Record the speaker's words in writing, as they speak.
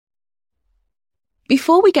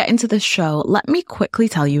Before we get into the show, let me quickly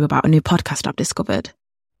tell you about a new podcast I've discovered.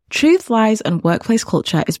 Truth, Lies and Workplace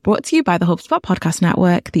Culture is brought to you by the HubSpot Podcast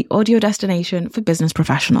Network, the audio destination for business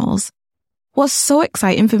professionals. What's so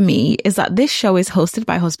exciting for me is that this show is hosted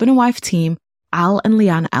by husband and wife team Al and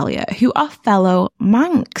Leanne Elliott, who are fellow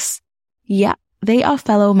Mancs. Yeah, they are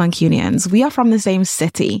fellow Mancunians. We are from the same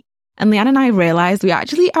city. And Leanne and I realized we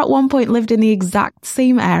actually at one point lived in the exact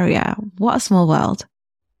same area. What a small world.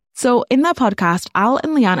 So in their podcast, Al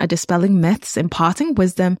and Leanne are dispelling myths, imparting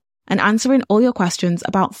wisdom, and answering all your questions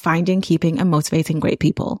about finding, keeping, and motivating great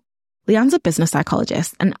people. Leanne's a business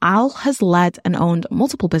psychologist, and Al has led and owned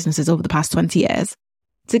multiple businesses over the past 20 years.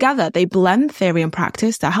 Together, they blend theory and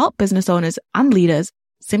practice to help business owners and leaders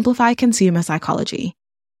simplify consumer psychology.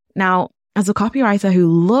 Now, as a copywriter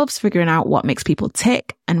who loves figuring out what makes people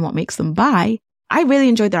tick and what makes them buy, I really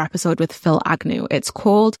enjoyed their episode with Phil Agnew. It's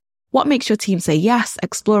called What Makes Your Team Say Yes,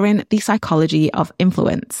 Exploring the Psychology of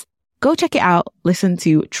Influence. Go check it out. Listen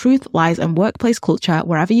to Truth, Lies and Workplace Culture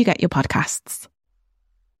wherever you get your podcasts.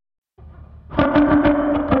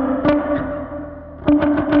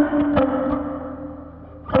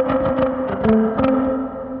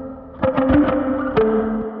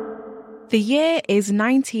 The year is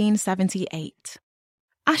 1978.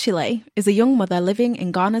 Ashley is a young mother living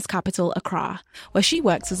in Ghana's capital, Accra, where she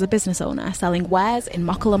works as a business owner selling wares in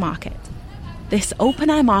Mokola Market. This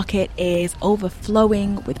open-air market is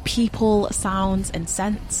overflowing with people, sounds and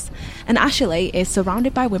scents, and Ashley is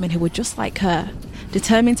surrounded by women who are just like her,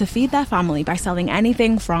 determined to feed their family by selling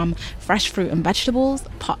anything from fresh fruit and vegetables,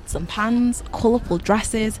 pots and pans, colourful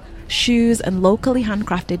dresses, shoes and locally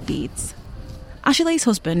handcrafted beads. Ashley's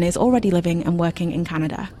husband is already living and working in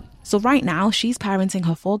Canada, so right now she's parenting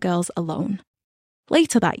her 4 girls alone.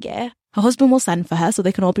 Later that year, her husband will send for her so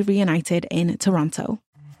they can all be reunited in Toronto.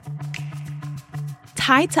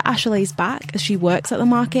 Tied to Ashley's back as she works at the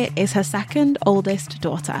market is her second oldest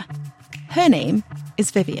daughter. Her name is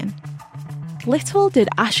Vivian. Little did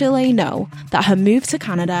Ashley know that her move to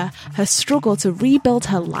Canada, her struggle to rebuild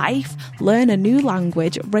her life, learn a new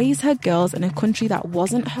language, raise her girls in a country that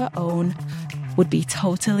wasn't her own, would be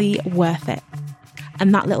totally worth it.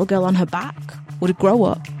 And that little girl on her back would grow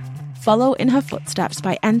up, follow in her footsteps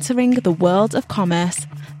by entering the world of commerce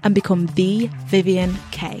and become the Vivian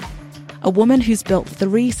Kaye, a woman who's built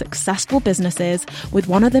 3 successful businesses, with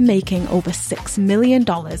one of them making over $6 million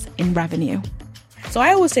in revenue. So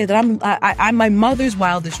I always say that I'm my mother's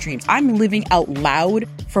wildest dreams. I'm living out loud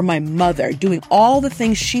for my mother, doing all the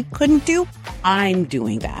things she couldn't do. I'm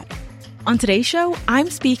doing that. On today's show,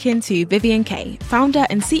 I'm speaking to Vivian Kaye, founder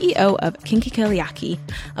and CEO of Kinky Curlyaki,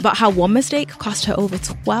 about how one mistake cost her over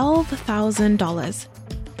 $12,000,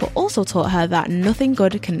 but also taught her that nothing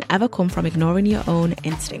good can ever come from ignoring your own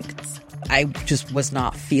instincts. I just was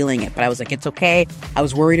not feeling it, but I was like, it's okay. I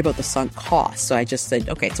was worried about the sunk cost. So I just said,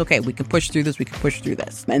 okay, it's okay. We can push through this. We can push through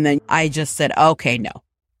this. And then I just said, okay, no.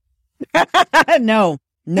 No.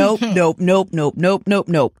 Nope, nope, nope, nope, nope, nope,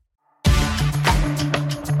 nope.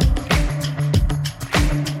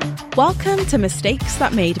 Welcome to Mistakes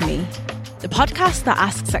That Made Me, the podcast that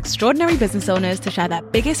asks extraordinary business owners to share their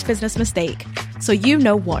biggest business mistake so you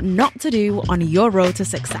know what not to do on your road to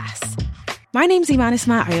success. My name's Iman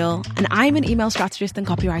Ismail, and I'm an email strategist and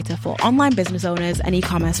copywriter for online business owners and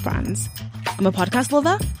e-commerce brands. I'm a podcast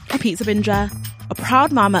lover, a pizza binger, a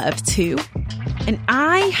proud mama of 2, and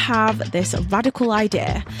I have this radical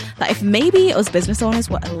idea that if maybe us business owners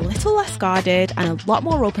were a little less guarded and a lot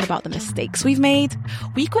more open about the mistakes we've made,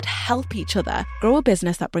 we could help each other grow a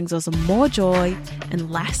business that brings us more joy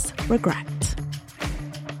and less regret.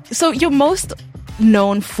 So you're most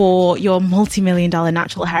known for your multi-million-dollar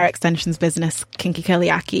natural hair extensions business, Kinky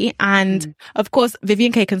Curlyaki. And of course,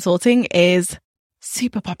 Vivian Kaye Consulting is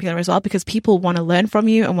super popular as well because people want to learn from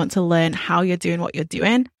you and want to learn how you're doing what you're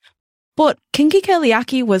doing. But Kinky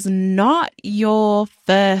Curlyaki was not your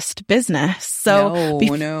first business. So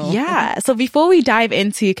no. Yeah. So before we dive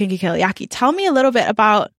into Kinky Curlyaki, tell me a little bit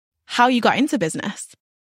about how you got into business.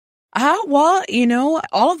 Well,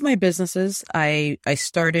 all of my businesses, I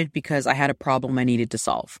started because I had a problem I needed to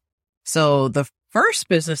solve. So the first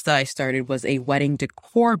business that I started was a wedding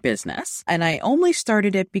decor business. And I only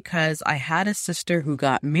started it because I had a sister who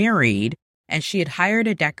got married and she had hired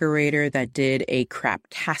a decorator that did a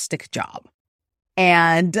craptastic job.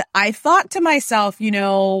 And I thought to myself,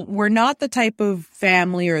 we're not the type of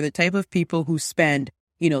family or the type of people who spend,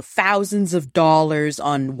 thousands of dollars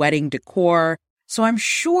on wedding decor. So I'm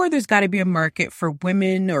sure there's got to be a market for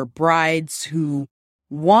women or brides who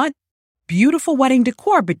want beautiful wedding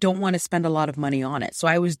decor, but don't want to spend a lot of money on it. So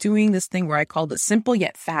I was doing this thing where I called it simple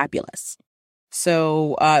yet fabulous.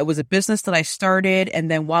 So it was a business that I started. And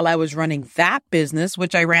then while I was running that business,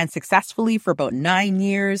 which I ran successfully for about 9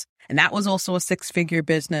 years, and that was also a 6-figure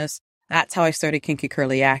business, that's how I started Kinky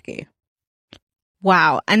Curly Yaki.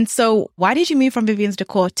 Wow. And so why did you move from Vivian's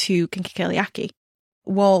Decor to Kinky Curly Yaki?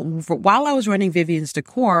 Well, while I was running Vivian's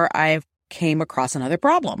Decor, I came across another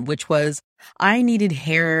problem, which was I needed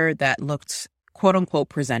hair that looked quote unquote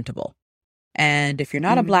presentable. And if you're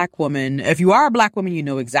not a Black woman, if you are a Black woman, you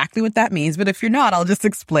know exactly what that means. But if you're not, I'll just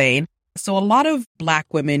explain. So a lot of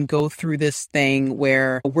Black women go through this thing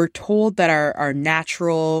where we're told that our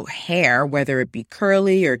natural hair, whether it be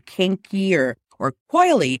curly or kinky or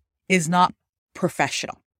coily, is not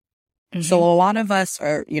professional. So a lot of us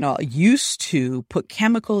are, used to put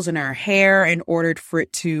chemicals in our hair in order for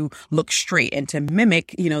it to look straight and to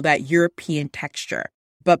mimic, that European texture.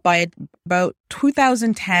 But by about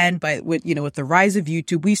 2010, with the rise of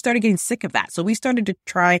YouTube, we started getting sick of that. So we started to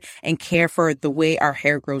try and care for the way our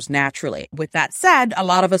hair grows naturally. With that said, a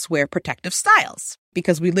lot of us wear protective styles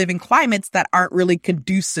because we live in climates that aren't really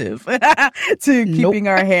conducive to keeping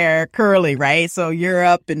our hair curly, right? So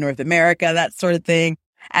Europe and North America, that sort of thing.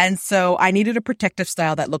 And so I needed a protective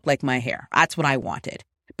style that looked like my hair. That's what I wanted.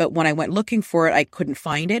 But when I went looking for it, I couldn't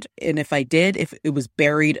find it. And if I did, if it was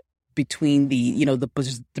buried between the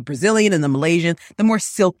Brazilian and the Malaysian, the more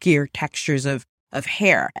silkier textures of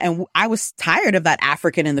hair. And I was tired of that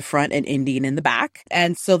African in the front and Indian in the back.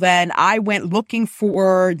 And so then I went looking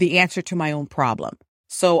for the answer to my own problem.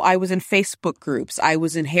 So I was in Facebook groups. I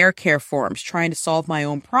was in hair care forums trying to solve my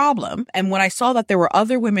own problem. And when I saw that there were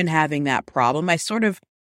other women having that problem, I sort of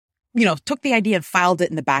took the idea and filed it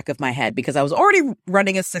in the back of my head because I was already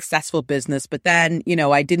running a successful business. But then,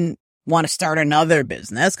 I didn't want to start another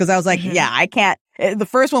business because I was like, I can't. The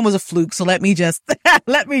first one was a fluke. So let me just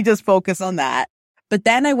focus on that. But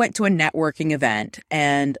then I went to a networking event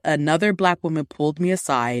and another Black woman pulled me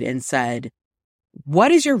aside and said,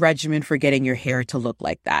 "What is your regimen for getting your hair to look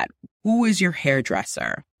like that? Who is your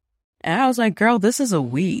hairdresser?" And I was like, "Girl, this is a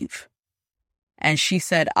weave." And she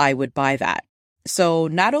said, "I would buy that." So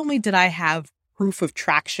not only did I have proof of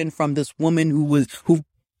traction from this woman who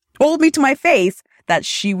told me to my face that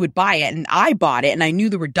she would buy it, and I bought it, and I knew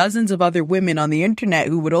there were dozens of other women on the internet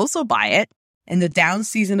who would also buy it. In the down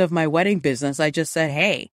season of my wedding business, I just said,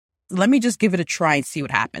 hey, let me just give it a try and see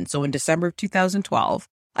what happens. So in December of 2012,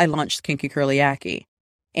 I launched Kinky Curly Yaki,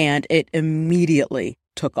 and it immediately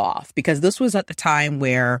took off because this was at the time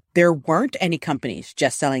where there weren't any companies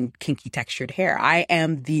just selling kinky textured hair. I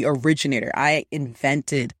am the originator. I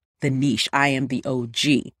invented the niche. I am the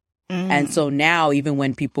OG. And so now even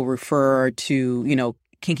when people refer to,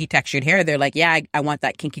 kinky textured hair, they're like, yeah, I want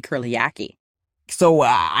that Kinky Curly Yaki. So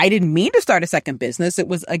I didn't mean to start a second business. It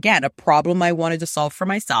was, again, a problem I wanted to solve for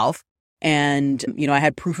myself. And, I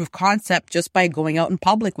had proof of concept just by going out in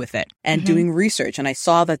public with it and doing research. And I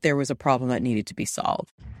saw that there was a problem that needed to be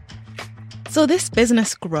solved. So this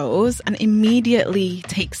business grows and immediately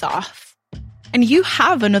takes off. And you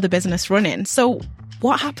have another business running. So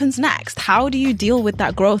what happens next? How do you deal with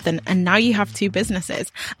that growth? And now you have 2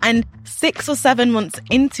 businesses. And 6 or 7 months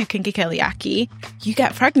into Kinky Curly Yaki, you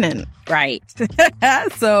get pregnant. Right.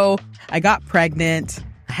 So I got pregnant.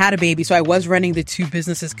 Had a baby. So I was running the 2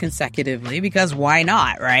 businesses consecutively because why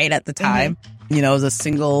not, right? At the time, as a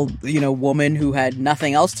single, woman who had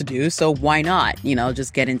nothing else to do. So why not,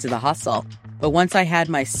 just get into the hustle. But once I had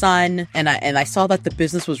my son and I saw that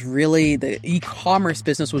the e-commerce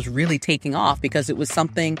business was really taking off because it was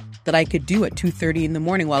something that I could do at 2:30 in the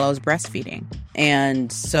morning while I was breastfeeding.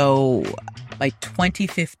 And so by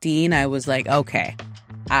 2015, I was like, okay,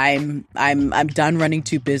 I'm done running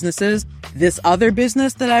 2 businesses. This other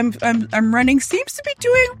business that I'm running seems to be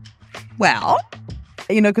doing well.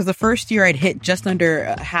 Because the first year I'd hit just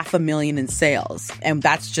under $500,000 in sales. And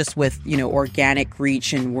that's just with, organic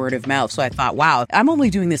reach and word of mouth. So I thought, wow, I'm only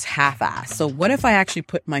doing this half-ass. So what if I actually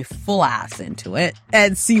put my full ass into it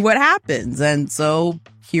and see what happens? And so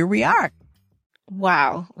here we are.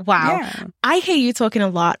 Wow. Yeah. I hear you talking a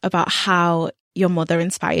lot about how your mother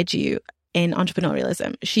inspired you in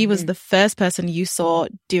entrepreneurialism. She was the first person you saw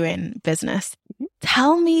doing business.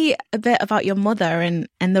 Tell me a bit about your mother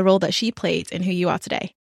and the role that she played in who you are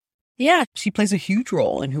today. Yeah, she plays a huge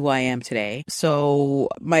role in who I am today. So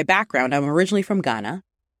my background, I'm originally from Ghana.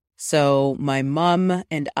 So my mom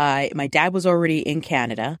and my dad was already in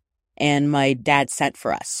Canada and my dad sent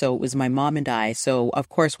for us. So it was my mom and I. So of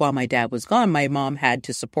course, while my dad was gone, my mom had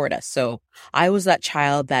to support us. So I was that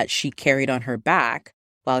child that she carried on her back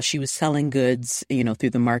while she was selling goods, through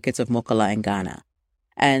the markets of Mokala in Ghana.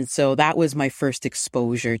 And so that was my first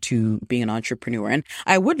exposure to being an entrepreneur. And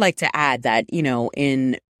I would like to add that,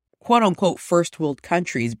 in quote unquote first world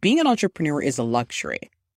countries, being an entrepreneur is a luxury.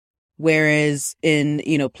 Whereas in,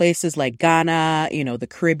 places like Ghana, the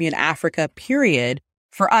Caribbean, Africa, period,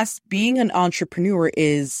 for us, being an entrepreneur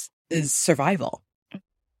is survival,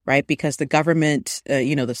 right? Because the government,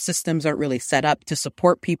 the systems aren't really set up to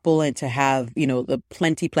support people and to have, the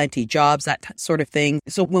plenty jobs, that sort of thing.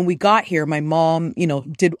 So when we got here, my mom,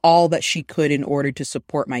 did all that she could in order to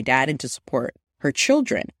support my dad and to support her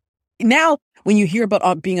children. Now, when you hear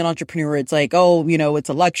about being an entrepreneur, it's like, oh, it's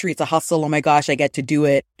a luxury, it's a hustle. Oh my gosh, I get to do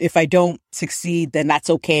it. If I don't succeed, then that's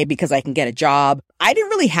okay because I can get a job. I didn't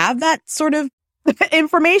really have that sort of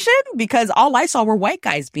information because all I saw were white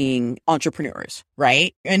guys being entrepreneurs,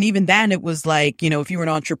 right? And even then it was like, if you were an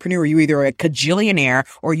entrepreneur, you were either a cajillionaire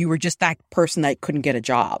or you were just that person that couldn't get a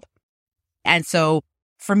job. And so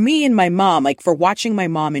for me and my mom, like for watching my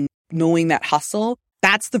mom and knowing that hustle,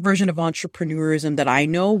 that's the version of entrepreneurism that I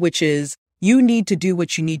know, which is you need to do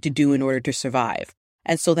what you need to do in order to survive.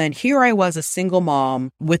 And so then here I was, a single mom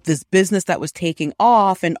with this business that was taking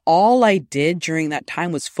off. And all I did during that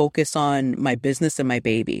time was focus on my business and my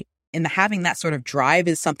baby. And having that sort of drive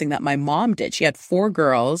is something that my mom did. She had 4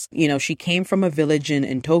 girls. She came from a village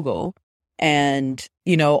in Togo. And,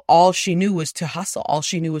 all she knew was to hustle. All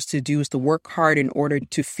she knew was to do was to work hard in order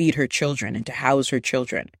to feed her children and to house her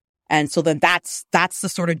children. And so then that's the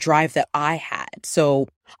sort of drive that I had. So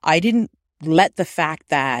I didn't let the fact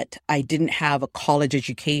that I didn't have a college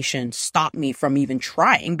education stop me from even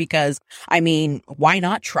trying because, why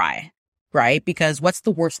not try, right? Because what's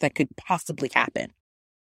the worst that could possibly happen?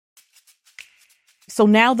 So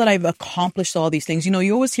now that I've accomplished all these things,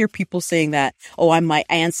 you always hear people saying that, oh, I'm my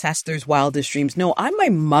ancestors' wildest dreams. No, I'm my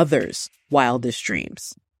mother's wildest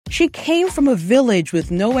dreams. She came from a village with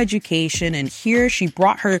no education, and here she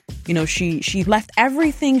brought her, she left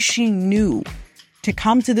everything she knew to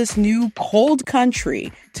come to this new cold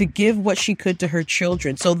country to give what she could to her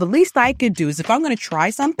children. So the least I could do is if I'm going to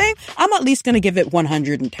try something, I'm at least going to give it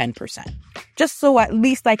 110%. Just so at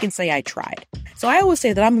least I can say I tried. So I always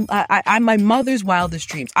say that I'm my mother's wildest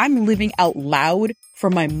dreams. I'm living out loud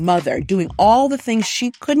for my mother, doing all the things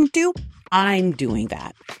she couldn't do. I'm doing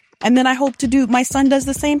that. And then I hope my son does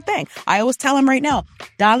the same thing. I always tell him right now,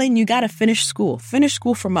 darling, you got to finish school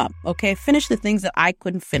from up. Okay. Finish the things that I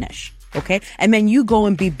couldn't finish. Okay. And then you go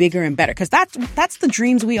and be bigger and better. Cause that's the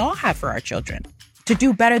dreams we all have for our children, to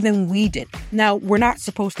do better than we did. Now, we're not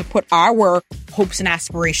supposed to put our hopes and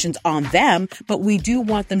aspirations on them, but we do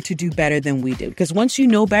want them to do better than we do. Because once you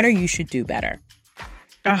know better, you should do better.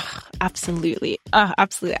 Absolutely.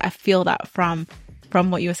 Absolutely. I feel that from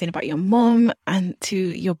what you were saying about your mom and to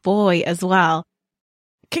your boy as well.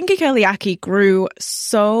 Kinky Keliaki grew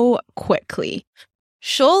so quickly.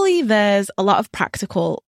 Surely there's a lot of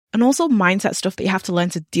practical and also mindset stuff that you have to learn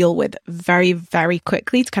to deal with very, very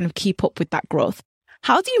quickly to kind of keep up with that growth.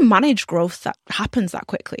 How do you manage growth that happens that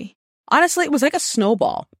quickly? Honestly, it was like a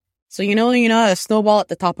snowball. So, a snowball at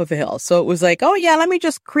the top of a hill. So it was like, oh yeah, let me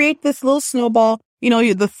just create this little snowball. You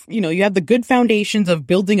have the good foundations of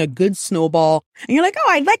building a good snowball, and you're like, oh,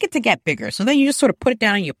 I'd like it to get bigger. So then you just sort of put it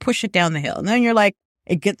down and you push it down the hill. And then you're like,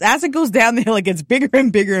 as it goes down the hill, it gets bigger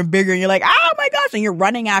and bigger and bigger. And you're like, oh my gosh. And you're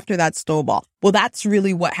running after that snowball. Well, that's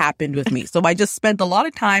really what happened with me. So I just spent a lot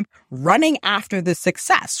of time running after the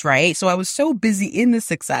success, right? So I was so busy in the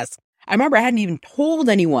success. I remember I hadn't even told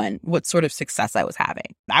anyone what sort of success I was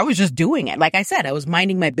having. I was just doing it. Like I said, I was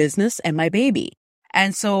minding my business and my baby.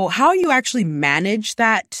 And so how you actually manage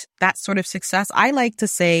that sort of success, I like to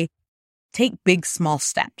say, take big, small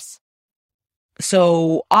steps.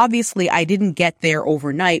 So obviously I didn't get there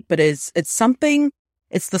overnight, but it's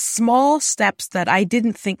the small steps that I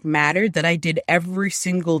didn't think mattered that I did every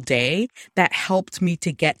single day that helped me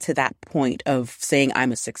to get to that point of saying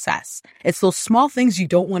I'm a success. It's those small things you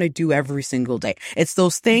don't want to do every single day. It's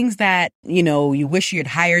those things that, you wish you had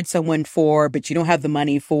hired someone for, but you don't have the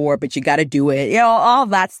money for, but you got to do it. All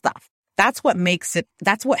that stuff. That's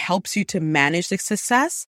what helps you to manage the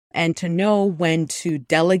success and to know when to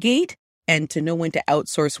delegate and to know when to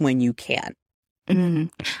outsource when you can.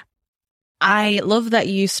 Mm. I love that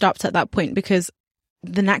you stopped at that point, because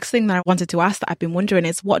the next thing that I wanted to ask that I've been wondering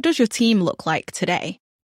is, what does your team look like today?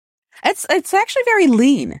 It's actually very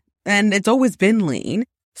lean, and it's always been lean.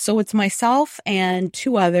 So it's myself and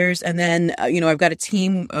 2 others. And then, I've got a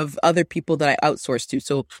team of other people that I outsource to.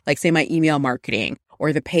 So like say my email marketing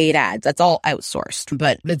or the paid ads, that's all outsourced,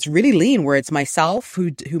 but it's really lean where it's myself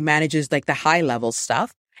who manages like the high level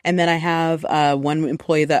stuff. And then I have one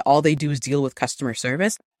employee that all they do is deal with customer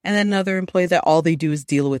service. And then another employee that all they do is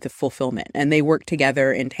deal with the fulfillment. And they work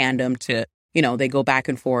together in tandem to they go back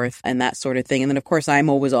and forth and that sort of thing. And then, of course, I'm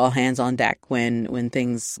always all hands on deck when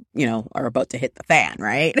things, are about to hit the fan,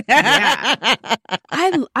 right? Yeah.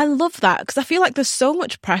 I love that because I feel like there's so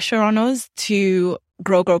much pressure on us to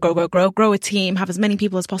grow a team, have as many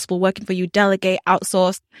people as possible working for you, delegate,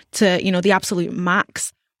 outsource to, the absolute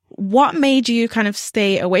max. What made you kind of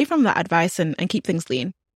stay away from that advice and keep things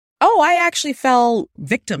lean? Oh, I actually fell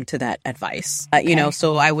victim to that advice. Okay.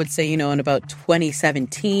 So I would say, in about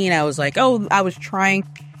 2017, I was like, I was trying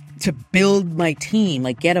to build my team,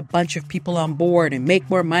 like get a bunch of people on board and make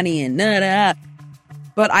more money and da.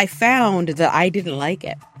 But I found that I didn't like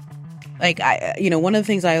it. Like, one of the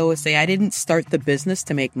things I always say, I didn't start the business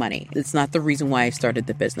to make money. It's not the reason why I started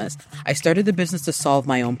the business. I started the business to solve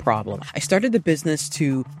my own problem. I started the business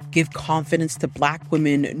to give confidence to Black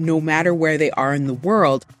women, no matter where they are in the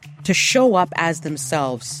world, to show up as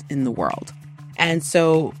themselves in the world. And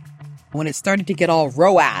so when it started to get all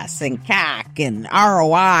ROAS and CAC and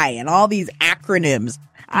ROI and all these acronyms,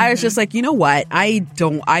 I was just like, you know what? I'm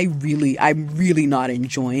really not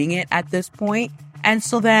enjoying it at this point. And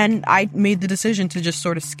so then I made the decision to just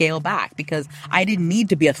sort of scale back because I didn't need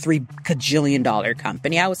to be a $3 kajillion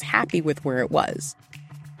company. I was happy with where it was.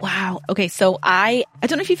 Wow. Okay. So I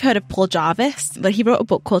don't know if you've heard of Paul Jarvis, but he wrote a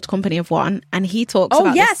book called Company of One and he talks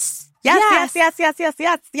about yes. Yes. Okay.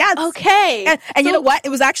 And you know what? It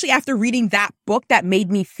was actually after reading that book that made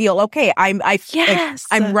me feel, okay, I'm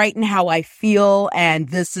right in how I feel and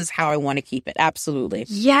this is how I want to keep it. Absolutely.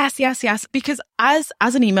 Yes. Because as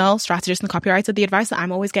an email strategist and copywriter, the advice that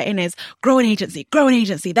I'm always getting is grow an agency.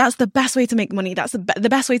 That's the best way to make money. That's the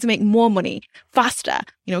best way to make more money faster.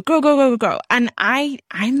 Grow. And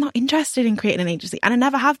I'm not interested in creating an agency and I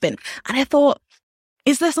never have been. And I thought,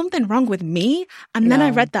 is there something wrong with me? And then I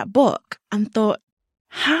read that book and thought,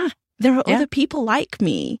 there are other people like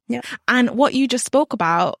me. Yeah. And what you just spoke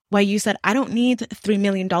about, where you said, I don't need $3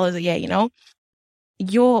 million a year,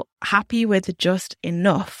 you're happy with just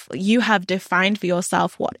enough. You have defined for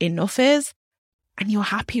yourself what enough is, and you're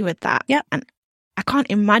happy with that. Yeah. And I can't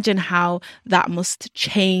imagine how that must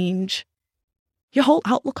change your whole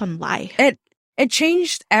outlook on life. It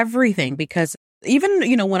changed everything because even,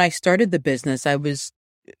 when I started the business, I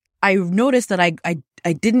noticed that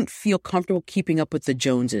I didn't feel comfortable keeping up with the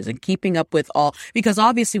Joneses and keeping up with because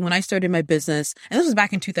obviously when I started my business, and this was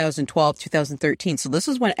back in 2012, 2013. So this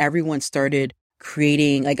is when everyone started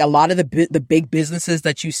creating, like a lot of the big businesses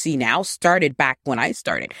that you see now started back when I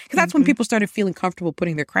started. Because that's when people started feeling comfortable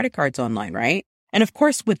putting their credit cards online, right? And of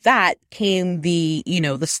course, with that came the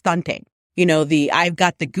stunting. I've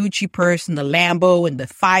got the Gucci purse and the Lambo and the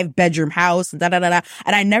 5-bedroom house and da-da-da-da.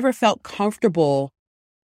 And I never felt comfortable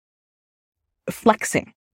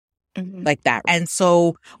flexing like that. And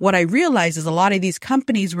so what I realized is a lot of these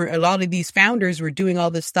founders were doing all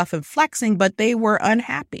this stuff and flexing, but they were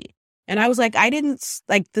unhappy. And I was like, I didn't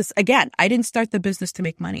start the business to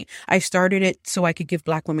make money. I started it so I could give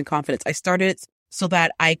Black women confidence. I started it so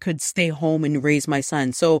that I could stay home and raise my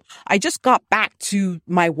son. So I just got back to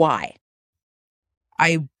my why.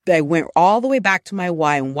 I went all the way back to my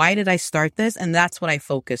why and why did I start this? And that's what I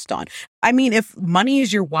focused on. I mean, if money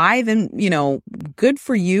is your why, then, good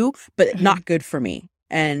for you, but not good for me.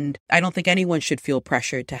 And I don't think anyone should feel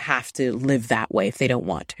pressured to have to live that way if they don't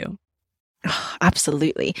want to. Oh,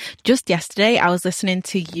 absolutely. Just yesterday, I was listening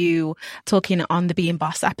to you talking on the Being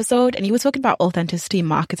Boss episode and you were talking about authenticity in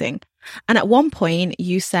marketing. And at one point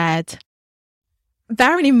you said,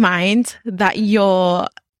 bearing in mind that your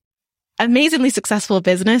amazingly successful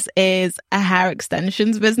business is a hair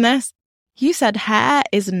extensions business, you said hair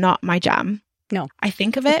is not my jam. No. I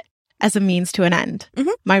think of it as a means to an end.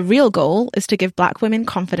 Mm-hmm. My real goal is to give Black women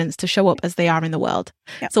confidence to show up as they are in the world.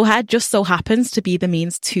 Yep. So hair just so happens to be the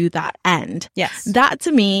means to that end. Yes. That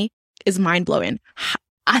to me is mind blowing.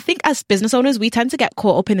 I think as business owners, we tend to get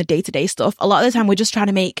caught up in the day-to-day stuff. A lot of the time, we're just trying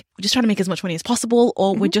to make as much money as possible,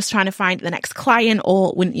 or we're just trying to find the next client,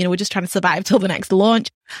 or we're just trying to survive till the next launch.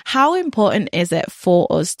 How important is it for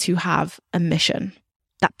us to have a mission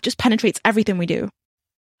that just penetrates everything we do?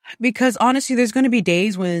 Because honestly, there's going to be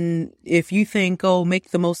days when if you think,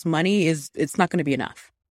 make the most money, it's not going to be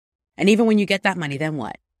enough. And even when you get that money, then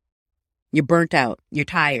what? You're burnt out. You're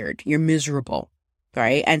tired. You're miserable.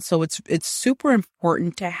 Right. And so it's super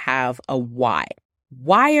important to have a why.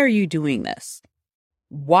 Why are you doing this?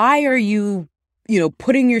 Why are you,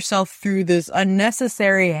 putting yourself through this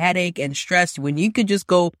unnecessary headache and stress when you could just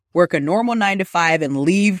go work a normal 9-to-5 and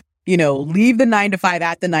leave the 9-to-5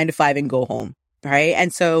 at the 9-to-5 and go home. Right.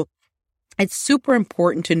 And so it's super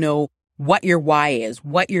important to know what your why is,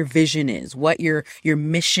 what your vision is, what your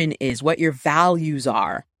mission is, what your values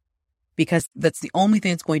are. because that's the only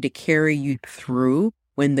thing that's going to carry you through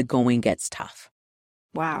when the going gets tough.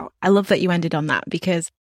 Wow. I love that you ended on that,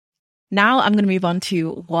 because now I'm going to move on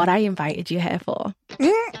to what I invited you here for.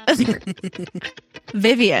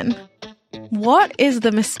 Vivian, what is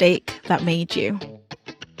the mistake that made you?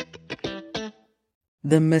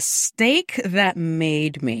 The mistake that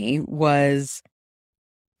made me was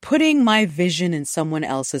putting my vision in someone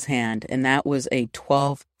else's hand, and that was a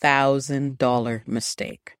 $12,000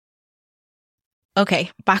 mistake. Okay,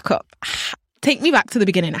 back up. Take me back to the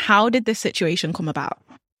beginning. How did this situation come about?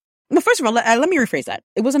 Well, first of all, let me rephrase that.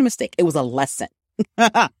 It wasn't a mistake. It was a lesson.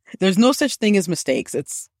 There's no such thing as mistakes.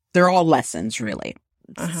 They're all lessons, really.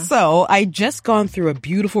 So I just gone through a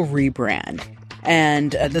beautiful rebrand.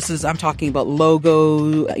 And I'm talking about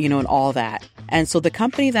logo, and all that. And so the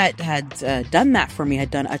company that had done that for me had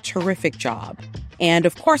done a terrific job. And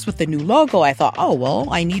of course, with the new logo, I thought, oh, well,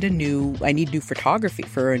 I need new photography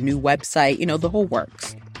for a new website, the whole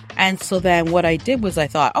works. And so then what I did was I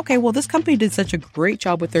thought, okay, well, this company did such a great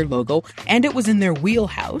job with their logo, and it was in their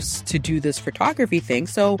wheelhouse to do this photography thing.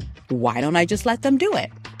 So why don't I just let them do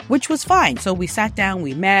it? Which was fine. So we sat down,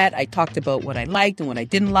 we met, I talked about what I liked and what I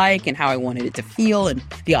didn't like and how I wanted it to feel and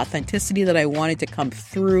the authenticity that I wanted to come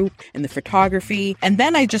through in the photography. And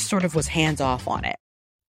then I just sort of was hands off on it.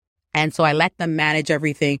 And so I let them manage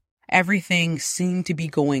everything. Everything seemed to be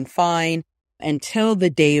going fine until the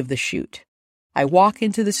day of the shoot. I walk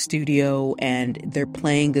into the studio and they're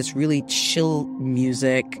playing this really chill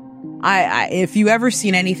music. If you ever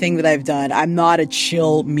seen anything that I've done, I'm not a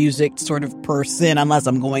chill music sort of person unless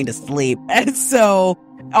I'm going to sleep. And so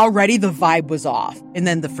already the vibe was off. And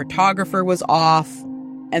then the photographer was off.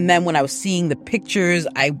 And then when I was seeing the pictures,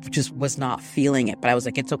 I just was not feeling it. But I was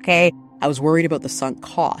like, it's okay. I was worried about the sunk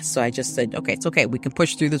cost. So I just said, okay, it's okay. We can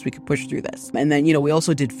push through this. We can push through this. And then, we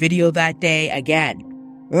also did video that day again.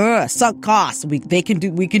 Sunk costs. We can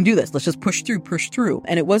do this. Let's just push through.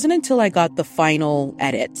 And it wasn't until I got the final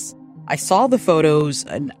edits. I saw the photos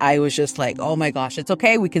and I was just like, oh my gosh, it's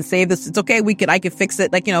okay. We can save this. It's okay. I can fix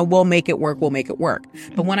it. We'll make it work.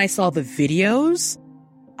 But when I saw the videos,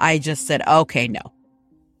 I just said, okay, no.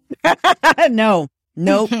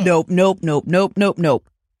 Nope.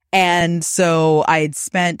 And so I had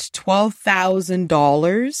spent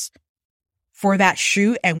 $12,000 for that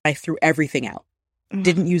shoot and I threw everything out.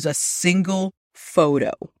 Didn't use a single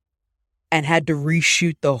photo and had to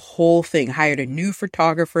reshoot the whole thing. Hired a new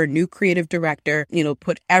photographer, new creative director,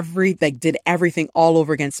 did everything all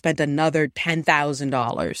over again, spent another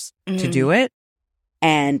 $10,000 to do it.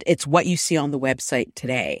 And it's what you see on the website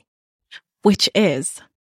today. Which is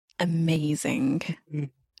amazing.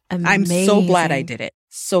 I'm so glad I did it.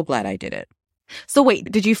 So wait,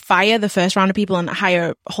 did you fire the first round of people and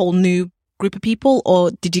hire a whole new group of people, or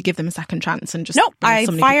did you give them a second chance and just... No, I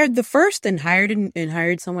fired the first and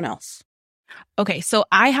hired someone else. Okay, so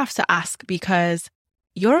I have to ask, because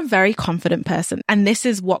you're a very confident person, and this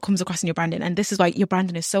is what comes across in your branding, and this is why your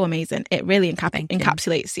branding is so amazing. It really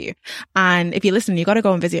encapsulates you. And if you listen, you got to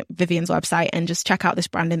go and visit Vivian's website and just check out this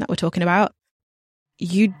branding that we're talking about.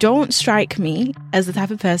 You don't strike me as the type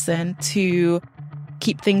of person to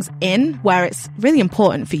keep things in where it's really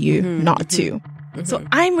important for you not to. So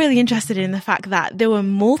I'm really interested in the fact that there were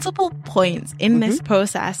multiple points in this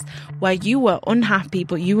process where you were unhappy,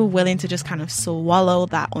 but you were willing to just kind of swallow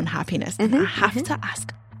that unhappiness. And I have to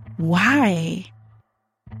ask, why?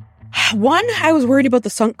 One, I was worried about the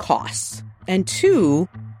sunk costs. And two,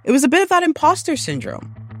 it was a bit of that imposter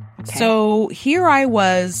syndrome. Okay. So here I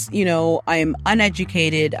was, I'm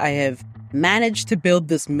uneducated. I have managed to build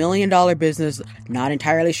this $1 million business. Not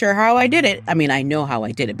entirely sure how I did it. I mean, I know how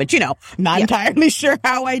I did it, but not entirely sure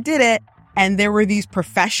how I did it. And there were these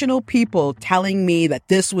professional people telling me that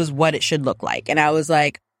this was what it should look like. And I was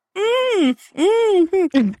like,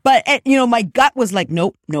 but my gut was like,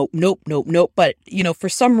 nope. But, for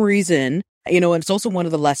some reason, and it's also one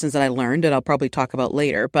of the lessons that I learned that I'll probably talk about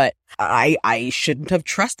later, but I shouldn't have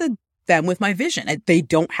trusted them with my vision. They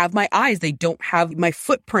don't have my eyes. They don't have my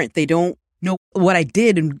footprint. They don't know what I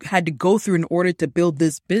did and had to go through in order to build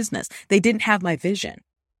this business. They didn't have my vision.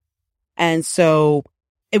 And so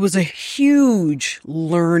it was a huge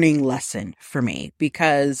learning lesson for me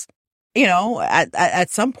because, at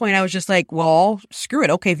some point I was just like, well, screw it.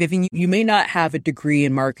 Okay, Vivian, you may not have a degree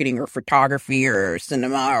in marketing or photography or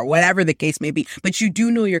cinema or whatever the case may be, but you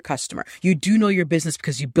do know your customer. You do know your business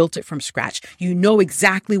because you built it from scratch. You know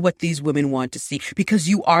exactly what these women want to see because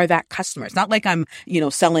you are that customer. It's not like I'm,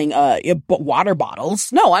 selling water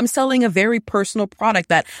bottles. No, I'm selling a very personal product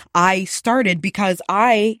that I started because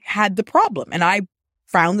I had the problem and I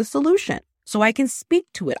found the solution. so I can speak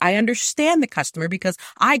to it. I understand the customer because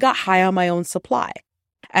I got high on my own supply.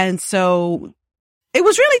 And so it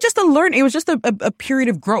was really just it was just a period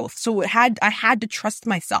of growth. So I had to trust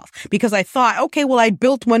myself because I thought, okay, well, I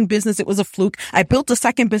built one business. It was a fluke. I built a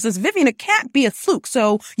second business. Vivian, it can't be a fluke.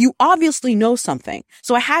 So you obviously know something.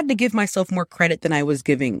 So I had to give myself more credit than I was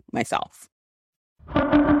giving myself.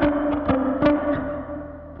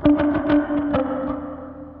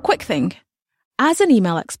 Quick thing. As an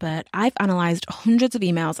email expert, I've analysed hundreds of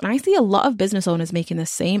emails and I see a lot of business owners making the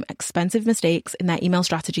same expensive mistakes in their email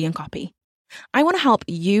strategy and copy. I want to help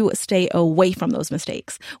you stay away from those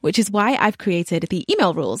mistakes, which is why I've created the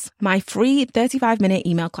Email Rules, my free 35-minute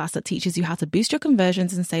email class that teaches you how to boost your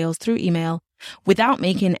conversions and sales through email without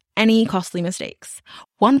making any costly mistakes.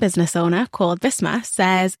 One business owner called Visma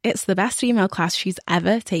says it's the best email class she's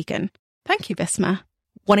ever taken. Thank you, Visma.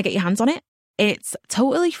 Want to get your hands on it? It's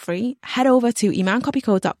totally free. Head over to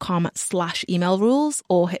emailcopycode.com/email rules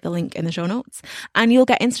or hit the link in the show notes and you'll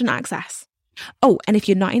get instant access. Oh, and if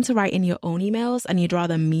you're not into writing your own emails and you'd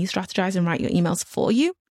rather me strategize and write your emails for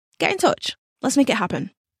you, get in touch. Let's make it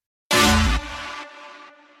happen.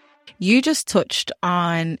 You just touched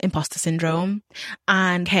on imposter syndrome,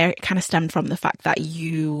 and here it kind of stemmed from the fact that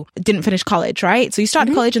you didn't finish college, right? So you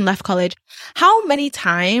started college and left college. How many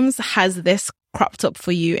times has this cropped up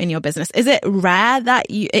for you in your business? Is it rare that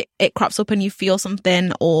it crops up and you feel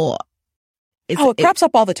something, or it crops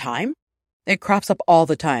up all the time. It crops up all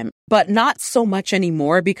the time, but not so much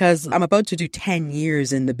anymore because I'm about to do 10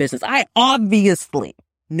 years in the business. I obviously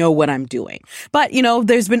know what I'm doing, but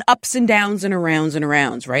there's been ups and downs and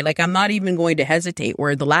arounds, right? Like I'm not even going to hesitate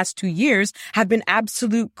where the last 2 years have been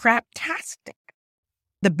absolute craptastic.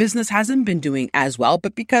 The business hasn't been doing as well,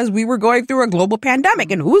 but because we were going through a global pandemic,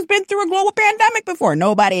 and who's been through a global pandemic before?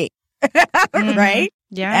 Nobody, right?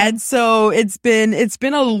 Yeah. And so it's been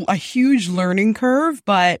a huge learning curve,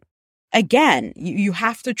 but again, you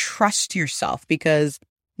have to trust yourself because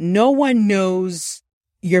no one knows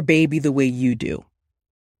your baby the way you do.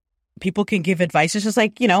 People can give advice. It's just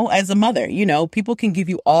like, as a mother, people can give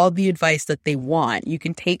you all the advice that they want. You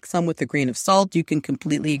can take some with a grain of salt. You can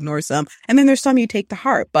completely ignore some. And then there's some you take to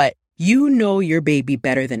heart. But you know your baby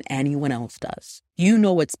better than anyone else does. You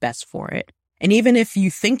know what's best for it. And even if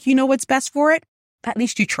you think you know what's best for it, at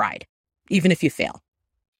least you tried, even if you fail.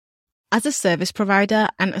 As a service provider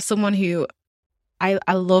and as someone who I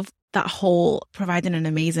love that whole providing an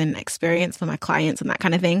amazing experience for my clients and that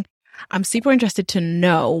kind of thing, I'm super interested to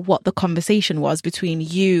know what the conversation was between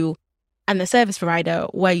you and the service provider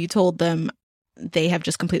where you told them they have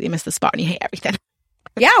just completely missed the spot and you hate everything.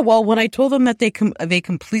 Yeah, well, when I told them that they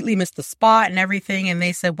completely missed the spot and everything, and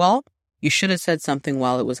they said, well, you should have said something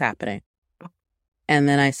while it was happening. And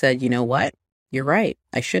then I said, you know what? You're right.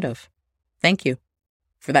 I should have. Thank you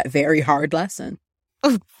for that very hard lesson.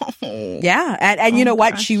 Yeah. And you know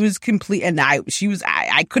what? She was complete. And I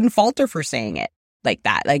couldn't fault her for saying it like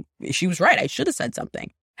that. Like she was right. I should have said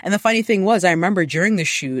something. And the funny thing was, I remember during the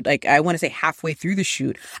shoot, like I want to say halfway through the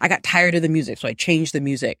shoot, I got tired of the music. So I changed the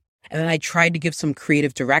music and then I tried to give some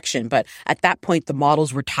creative direction. But at that point, the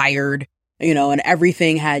models were tired, and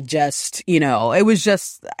everything had just, it was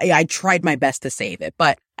just, I tried my best to save it.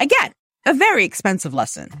 But again, a very expensive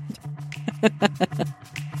lesson.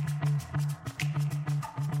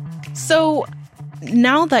 So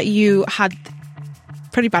now that you had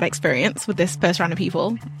pretty bad experience with this first round of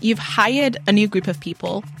people, you've hired a new group of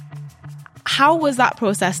people. How was that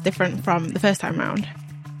process different from the first time around?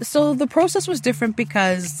 So the process was different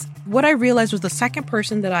because what I realized was the second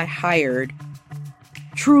person that I hired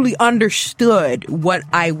truly understood what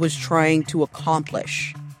I was trying to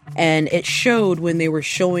accomplish. And it showed when they were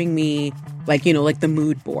showing me like the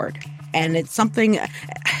mood board. And it's something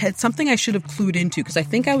I should have clued into because I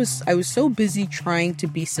think I was so busy trying to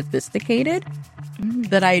be sophisticated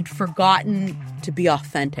that I had forgotten to be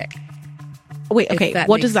authentic. Wait, okay.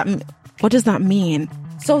 What does that mean?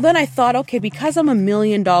 So then I thought, okay, because I'm $1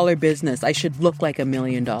 million business, I should look like $1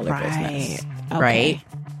 million business. Okay. Right?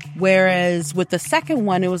 Whereas with the second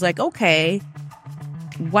one, it was like, okay,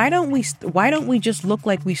 why don't we just look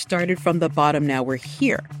like we started from the bottom, now we're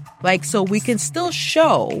here? Like, so we can still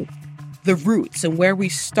show the roots and where we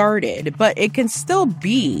started, but it can still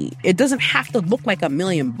be, it doesn't have to look like $1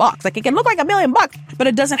 million. Like it can look like $1 million, but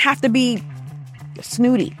it doesn't have to be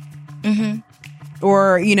snooty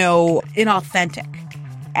or, inauthentic.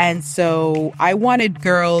 And so I wanted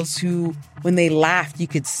girls who, when they laughed, you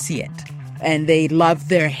could see it and they loved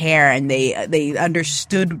their hair and they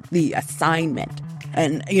understood the assignment.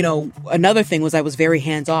 And, another thing was I was very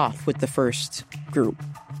hands off with the first group.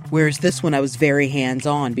 Whereas this one, I was very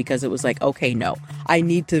hands-on because it was like, okay, no, I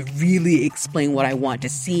need to really explain what I want to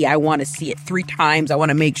see. I want to see it 3 times. I want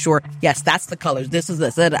to make sure, yes, that's the colors. This is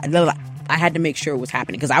this. I had to make sure it was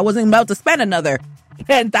happening because I wasn't about to spend another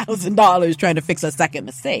 $10,000 trying to fix a second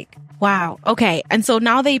mistake. Wow. Okay. And so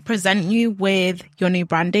now they present you with your new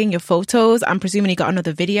branding, your photos. I'm presuming you got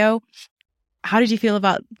another video. How did you feel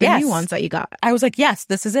about the new ones that you got? I was like, yes,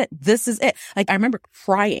 this is it. This is it. Like, I remember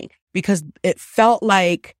crying because it felt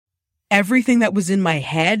like everything that was in my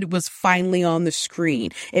head was finally on the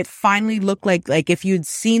screen. It finally looked like if you'd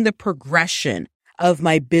seen the progression of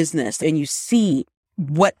my business and you see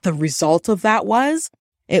what the result of that was,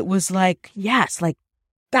 it was like, yes, like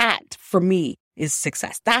that for me is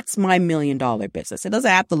success. That's my $1 million business. It doesn't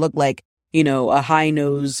have to look like, a high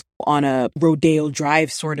nose on a Rodeo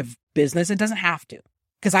Drive sort of business. It doesn't have to,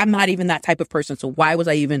 because I'm not even that type of person. So why was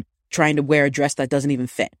I even trying to wear a dress that doesn't even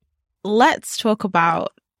fit? Let's talk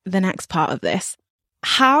about the next part of this.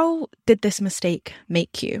 How did this mistake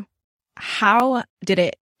make you? How did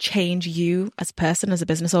it change you as a person, as a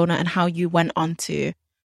business owner, and how you went on to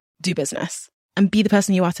do business and be the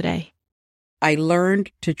person you are today? I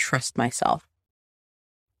learned to trust myself,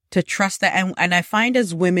 to trust that. And I find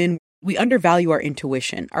as women, we undervalue our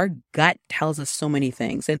intuition. Our gut tells us so many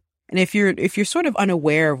things. And if you're sort of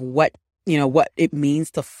unaware of what it means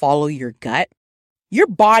to follow your gut, your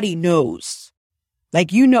body knows.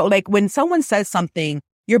 Like, like when someone says something,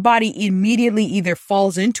 your body immediately either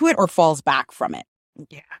falls into it or falls back from it.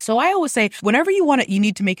 Yeah. So I always say, whenever you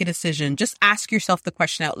need to make a decision, just ask yourself the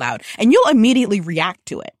question out loud and you'll immediately react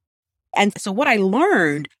to it. And so what I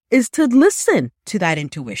learned is to listen to that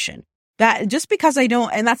intuition. That just because I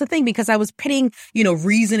don't, and that's the thing, because I was pitting,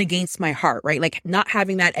 reason against my heart, right? Like not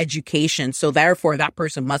having that education. So therefore that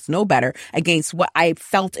person must know better against what I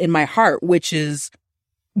felt in my heart, which is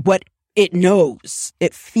what it knows,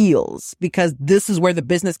 it feels, because this is where the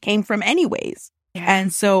business came from anyways. Yeah.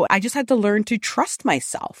 And so I just had to learn to trust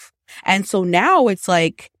myself. And so now it's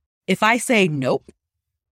like, if I say, nope,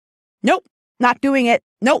 not doing it,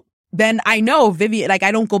 nope, then I know Vivian, like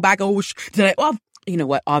I don't go back, you know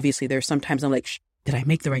what? Obviously, there's sometimes I'm like, did I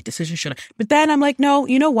make the right decision? Should I? But then I'm like, no,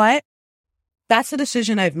 you know what? That's a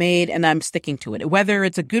decision I've made and I'm sticking to it. Whether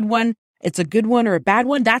it's a good one or a bad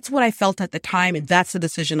one, that's what I felt at the time. And that's the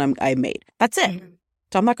decision I made. That's it. Mm-hmm.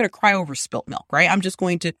 So I'm not going to cry over spilt milk, right? I'm just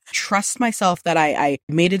going to trust myself that I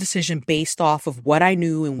made a decision based off of what I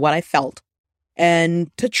knew and what I felt,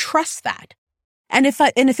 and to trust that. And if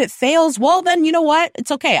it fails, well, then you know what?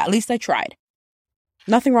 It's okay. At least I tried.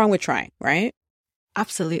 Nothing wrong with trying, right?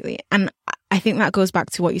 Absolutely. And I think that goes back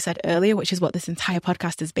to what you said earlier, which is what this entire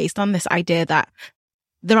podcast is based on, this idea that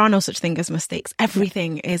there are no such thing as mistakes.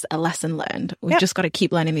 Everything is a lesson learned. We've just got to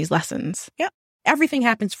keep learning these lessons. Yep. Everything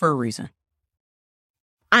happens for a reason.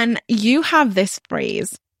 And you have this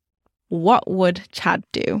phrase, what would Chad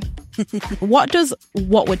do? What does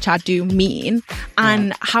what would Chad do mean?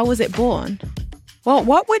 And how was it born? Well,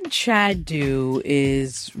 what would Chad do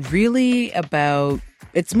is really about,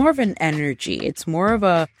 it's more of an energy. It's more of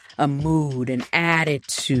a mood, an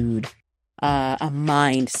attitude, a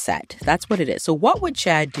mindset. That's what it is. So what would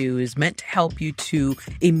Chad do is meant to help you to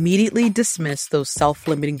immediately dismiss those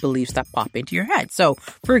self-limiting beliefs that pop into your head. So,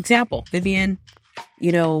 for example, Vivian,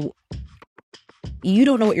 you don't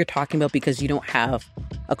know what you're talking about because you don't have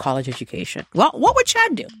a college education. Well, what would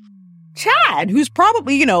Chad do? Chad, who's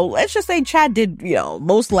probably, let's just say Chad did,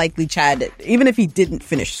 most likely Chad, even if he didn't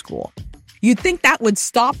finish school. You'd think that would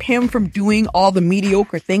stop him from doing all the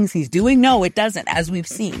mediocre things he's doing. No, it doesn't, as we've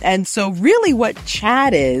seen. And so really what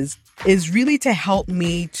Chad is really to help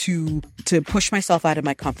me to push myself out of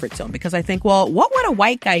my comfort zone. Because I think, well, what would a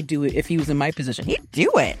white guy do if he was in my position? He'd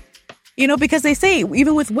do it. Because they say,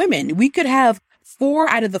 even with women, we could have 4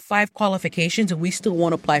 out of the 5 qualifications and we still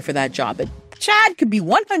won't apply for that job. But Chad could be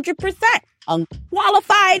 100%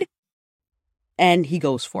 unqualified. And he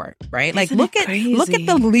goes for it, right? Isn't look at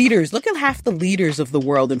the leaders. Look at half the leaders of the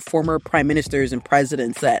world and former prime ministers and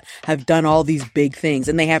presidents that have done all these big things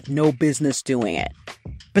and they have no business doing it.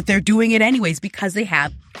 But they're doing it anyways because they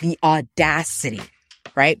have the audacity,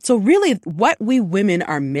 right? So really what we women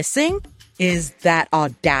are missing is that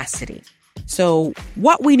audacity. So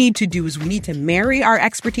what we need to do is we need to marry our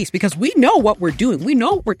expertise because we know what we're doing. We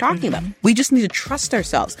know what we're talking about. We just need to trust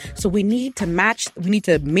ourselves. So we need to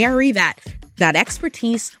marry that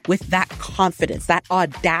expertise with that confidence, that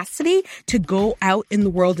audacity to go out in the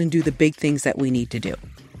world and do the big things that we need to do.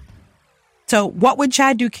 So what would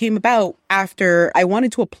Chad do came about after I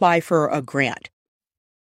wanted to apply for a grant.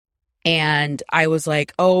 And I was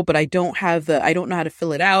like, oh, but I don't know how to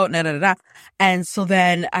fill it out. Da, da, da, da. And so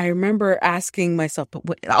then I remember asking myself,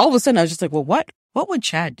 all of a sudden I was just like, well, what would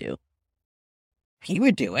Chad do? He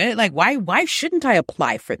would do it. Like, why shouldn't I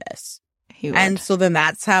apply for this? He would. And so then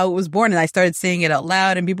that's how it was born. And I started saying it out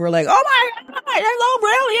loud and people were like, oh my God, that's so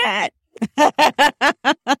brilliant.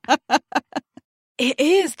 It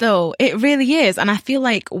is, though. It really is. And I feel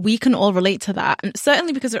like we can all relate to that. And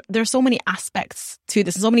certainly because there are so many aspects to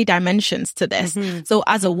this, so many dimensions to this. Mm-hmm. So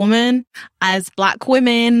as a woman, as Black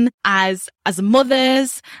women, as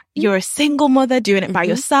mothers, you're a single mother doing it by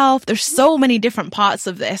yourself. There's so many different parts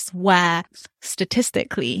of this where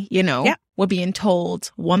statistically, we're being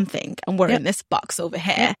told one thing and we're in this box over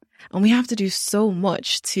here. And we have to do so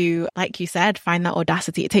much to, like you said, find that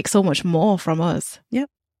audacity. It takes so much more from us. Yep.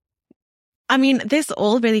 I mean, this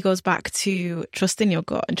all really goes back to trusting your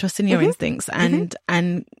gut and trusting your instincts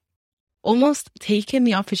and almost taking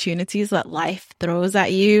the opportunities that life throws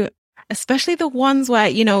at you, especially the ones where,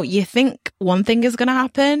 you think one thing is going to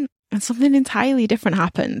happen and something entirely different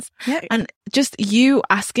happens. Yeah. And just you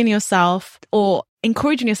asking yourself or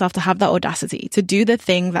encouraging yourself to have that audacity to do the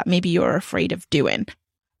thing that maybe you're afraid of doing.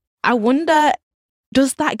 I wonder,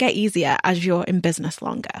 does that get easier as you're in business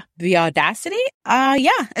longer? The audacity?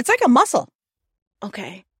 Yeah, it's like a muscle.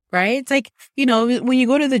 Okay. Right? It's like, when you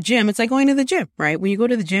go to the gym, it's like going to the gym, right? When you go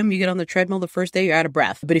to the gym, you get on the treadmill the first day, you're out of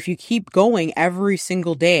breath. But if you keep going every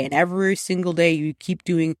single day and every single day you keep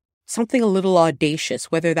doing something a little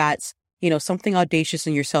audacious, whether that's, something audacious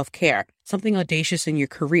in your self-care, something audacious in your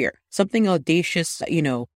career, something audacious,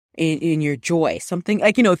 in your joy, something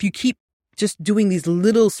like, if you keep just doing these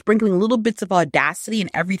sprinkling little bits of audacity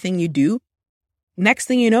in everything you do, next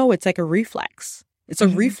thing you know, it's like a reflex. It's a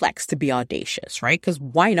reflex to be audacious, right? Because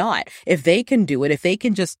why not? If they can do it, if they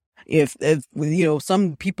can just, if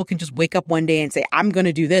some people can just wake up one day and say, I'm going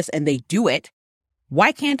to do this, and they do it,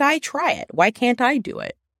 why can't I try it? Why can't I do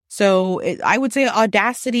it? So I would say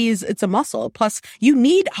audacity it's a muscle. Plus, you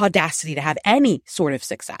need audacity to have any sort of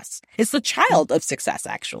success. It's the child of success,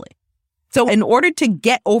 actually. So in order to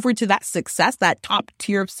get over to that success, that top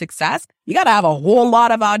tier of success, you got to have a whole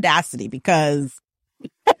lot of audacity because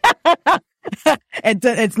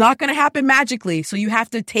it's not going to happen magically. So you have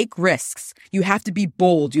to take risks. You have to be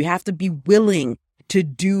bold. You have to be willing to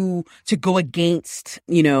go against,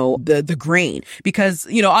 the grain, because,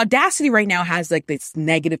 audacity right now has like this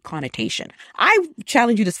negative connotation. I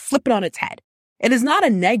challenge you to flip it on its head. It is not a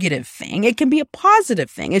negative thing. It can be a positive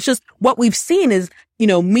thing. It's just what we've seen is,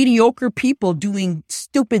 mediocre people doing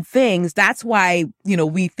stupid things. That's why,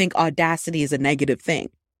 we think audacity is a negative thing.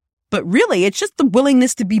 But really, it's just the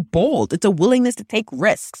willingness to be bold. It's a willingness to take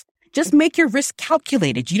risks. Just make your risk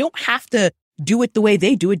calculated. You don't have to do it the way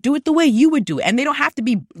they do it. Do it the way you would do it. And they don't have to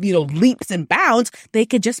be, leaps and bounds. They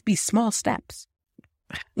could just be small steps.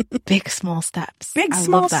 Big, small steps. Big,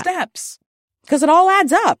 small steps. Because it all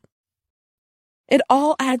adds up. It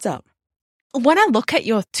all adds up. When I look at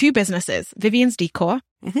your two businesses, Vivian's Decor,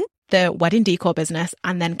 the wedding decor business,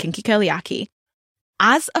 and then Kinky Curlyaki,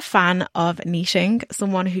 as a fan of niching,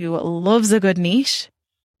 someone who loves a good niche,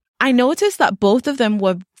 I noticed that both of them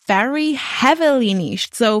were very heavily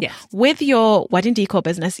niched. So with your wedding decor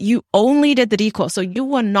business, you only did the decor. So you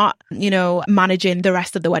were not, managing the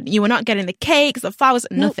rest of the wedding. You were not getting the cakes, the flowers,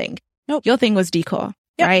 nothing. Nope. Your thing was decor,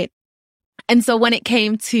 right? And so when it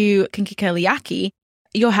came to Kinky Curlyaki,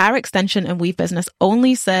 your hair extension and weave business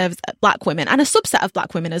only serves Black women and a subset of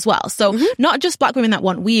Black women as well. So not just Black women that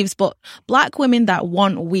want weaves, but Black women that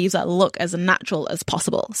want weaves that look as natural as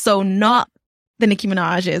possible. So not the Nicki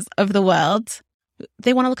Minaj's of the world.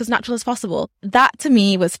 They want to look as natural as possible. That to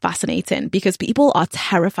me was fascinating because people are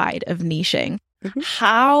terrified of niching.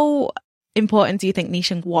 How important do you think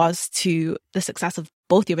niching was to the success of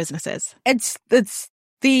both your businesses? It's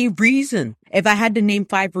the reason. If I had to name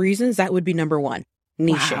 5 reasons, that would be number 1.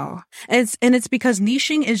 Niching. Wow. And it's because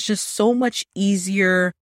niching is just so much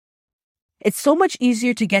easier. It's so much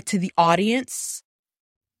easier to get to the audience,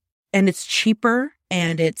 and it's cheaper,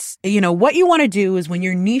 and it's, what you want to do is when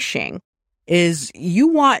you're niching is you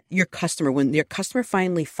want your customer, when your customer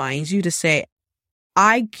finally finds you, to say,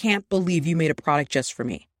 I can't believe you made a product just for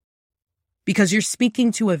me, because you're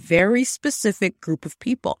speaking to a very specific group of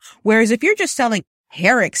people. Whereas if you're just selling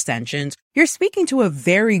hair extensions, you're speaking to a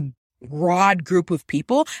very broad group of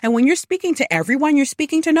people. And when you're speaking to everyone, you're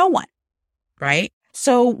speaking to no one, right?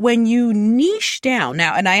 So when you niche down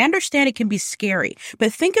now, and I understand it can be scary,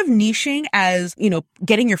 but think of niching as,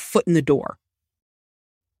 getting your foot in the door,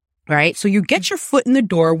 right? So you get your foot in the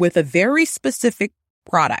door with a very specific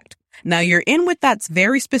product. Now you're in with that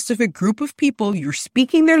very specific group of people. You're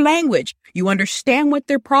speaking their language. You understand what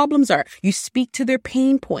their problems are. You speak to their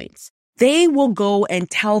pain points. They will go and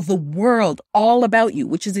tell the world all about you,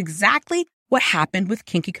 which is exactly what happened with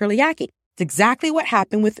Kinky Curly Yaki. It's exactly what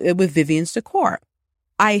happened with Vivian's Decor.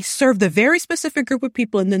 I served a very specific group of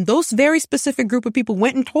people, and then those very specific group of people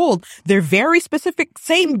went and told their very specific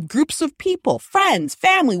same groups of people, friends,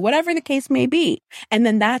 family, whatever the case may be. And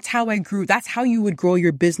then that's how I grew. That's how you would grow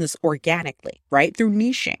your business organically, right? Through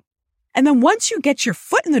niching. And then once you get your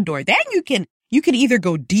foot in the door, then you can either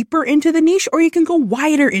go deeper into the niche or you can go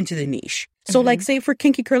wider into the niche. So like say for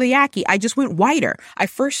Kinky Curly Yaki, I just went wider. I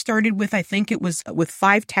first started with, I think it was with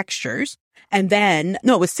 5 textures. And then,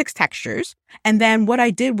 no, it was 6 textures. And then what I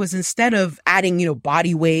did was instead of adding,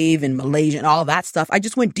 body wave and Malaysian and all that stuff, I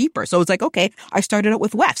just went deeper. So it's like, okay, I started out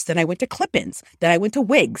with wefts. Then I went to clip-ins. Then I went to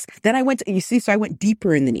wigs. Then I went to, so I went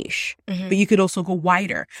deeper in the niche. But you could also go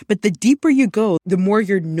wider. But the deeper you go, the more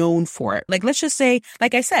you're known for it. Like, let's just say,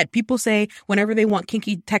 like I said, people say whenever they want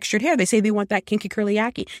kinky textured hair, they say they want that Kinky Curly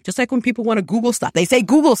Yaki. Just like when people want to Google stuff, they say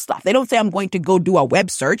Google stuff. They don't say I'm going to go do a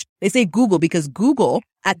web search. They say Google because Google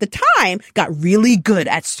at the time got really good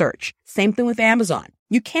at search. Same thing with Amazon.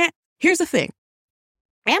 Here's the thing.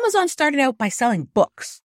 Amazon started out by selling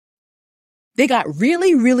books. They got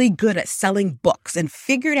really, really good at selling books and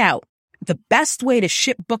figured out the best way to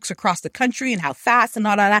ship books across the country and how fast and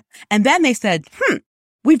all that. And then they said,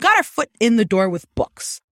 we've got our foot in the door with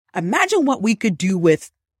books. Imagine what we could do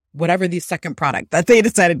with whatever the second product that they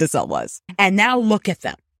decided to sell was. And now look at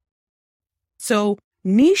them. So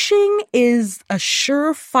niching is a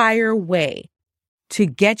surefire way to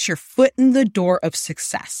get your foot in the door of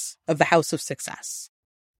success, of the house of success.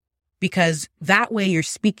 Because that way you're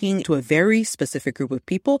speaking to a very specific group of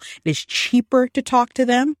people. It is cheaper to talk to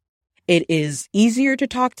them. It is easier to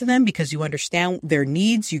talk to them because you understand their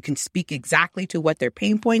needs. You can speak exactly to what their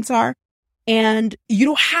pain points are. And you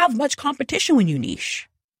don't have much competition when you niche.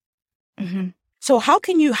 So how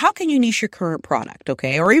can you niche your current product,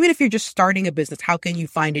 okay? Or even if you're just starting a business, how can you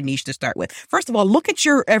find a niche to start with? First of all, look at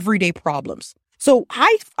your everyday problems. So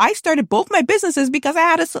I started both my businesses because I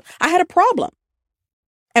had a problem.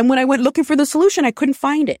 And when I went looking for the solution, I couldn't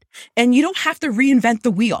find it. And you don't have to reinvent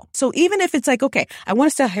the wheel. So even if it's like, okay, I want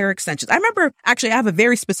to sell hair extensions. I remember, actually, I have a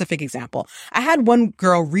very specific example. I had one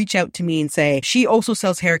girl reach out to me and say, she also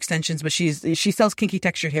sells hair extensions, but she sells kinky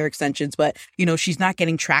textured hair extensions, but she's not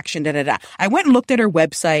getting traction, I went and looked at her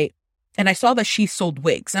website and I saw that she sold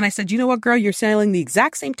wigs. And I said, you know what, girl, you're selling the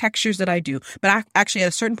exact same textures that I do. But actually, at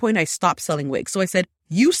a certain point, I stopped selling wigs. So I said,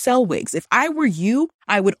 you sell wigs. If I were you,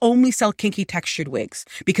 I would only sell kinky textured wigs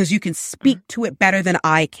because you can speak to it better than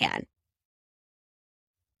I can.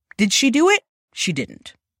 Did she do it? She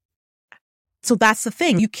didn't. So that's the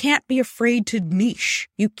thing. You can't be afraid to niche.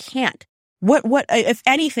 You can't. What, if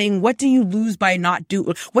anything, what do you lose by not doing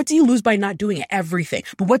it? Everything.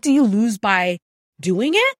 But what do you lose by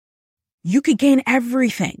doing it? You could gain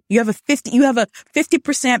everything. You have a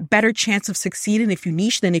 50% better chance of succeeding if you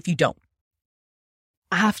niche than if you don't.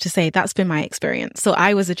 I have to say that's been my experience. So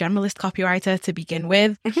I was a generalist copywriter to begin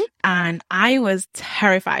with, and I was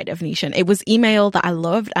terrified of niching. It was email that I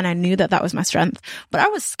loved, and I knew that that was my strength, but I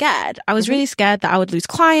was scared. I was really scared that I would lose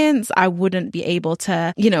clients. I wouldn't be able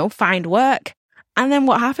to, find work. And then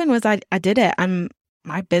what happened was I did it, and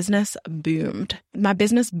my business boomed. My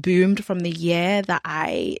business boomed from the year that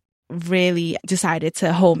I really decided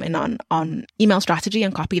to home in on email strategy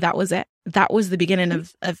and copy. That was it. That was the beginning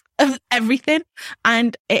of everything.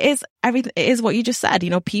 And it is everything. It is what you just said.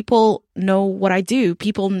 People know what I do.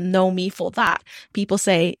 People know me for that. People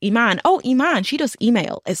say, Iman, she does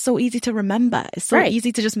email. It's so easy to remember. It's so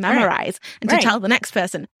easy to just memorize and to tell the next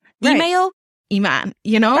person. Email, Iman,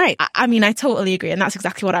 Right. I mean, I totally agree. And that's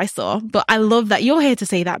exactly what I saw. But I love that you're here to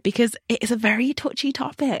say that because it is a very touchy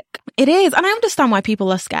topic. It is. And I understand why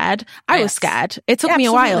people are scared. I was scared. It took me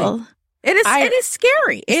a while. It is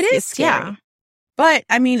scary. It is scary. Yeah. But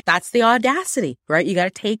I mean, that's the audacity, right? You got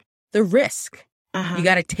to take the risk. You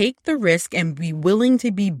got to take the risk and be willing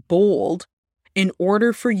to be bold in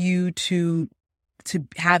order for you to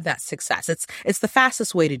have that success. It's the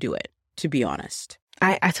fastest way to do it, to be honest.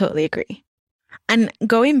 I totally agree. And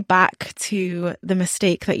going back to the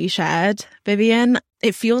mistake that you shared, Vivian,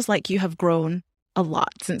 it feels like you have grown a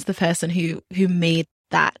lot since the person who made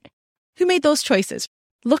those choices.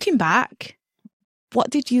 Looking back,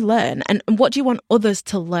 what did you learn? And what do you want others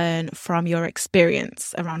to learn from your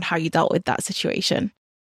experience around how you dealt with that situation?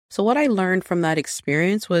 So what I learned from that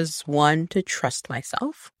experience was, one, to trust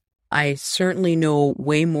myself. I certainly know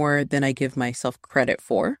way more than I give myself credit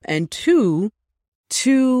for. And two,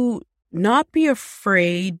 to not be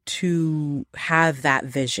afraid to have that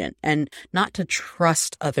vision and not to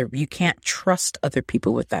trust you can't trust other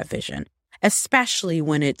people with that vision, especially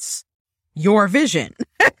when it's your vision,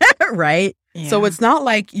 right? Yeah. So it's not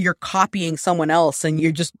like you're copying someone else and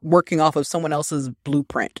you're just working off of someone else's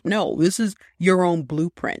blueprint. No, this is your own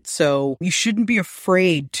blueprint. So you shouldn't be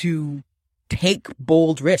afraid to take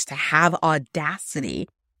bold risks, to have audacity,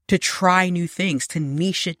 to try new things, to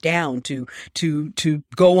niche it down, to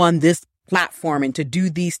go on this platform and to do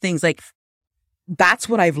these things. Like, that's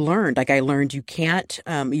what I've learned. Like, I learned you can't,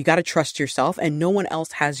 you got to trust yourself, and no one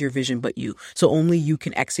else has your vision but you. So only you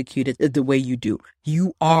can execute it the way you do.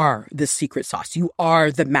 You are the secret sauce. You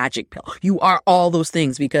are the magic pill. You are all those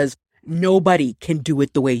things, because nobody can do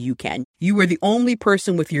it the way you can. You are the only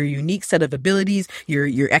person with your unique set of abilities,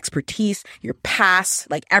 your expertise, your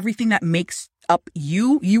past, like everything that makes up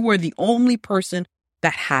you. You are the only person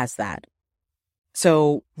that has that.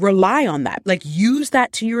 So rely on that. Like, use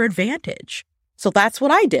that to your advantage. So that's what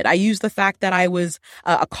I did. I used the fact that I was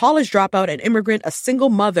a college dropout, an immigrant, a single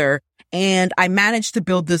mother, and I managed to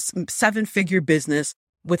build this 7-figure business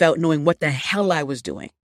without knowing what the hell I was doing.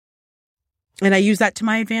 And I use that to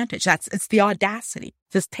my advantage. It's the audacity.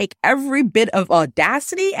 Just take every bit of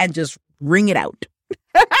audacity and just wring it out.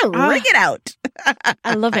 Wring it out.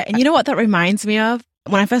 I love it. And you know what that reminds me of?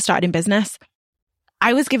 When I first started in business,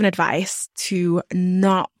 I was given advice to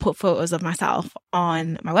not put photos of myself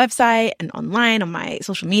on my website and online, on my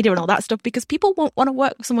social media and all that stuff, because people won't want to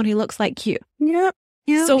work with someone who looks like you. Yep.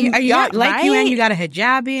 Yeah. So like right? you, and you got a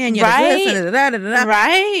hijabi and you got this,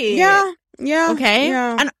 right. Yeah. Yeah. Okay.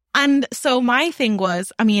 Yeah. And so my thing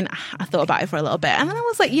was, I mean, I thought about it for a little bit, and then I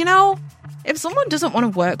was like, you know, if someone doesn't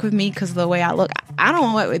want to work with me because of the way I look, I don't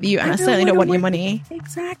want to work with you, and I certainly don't want your money.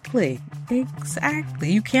 Exactly.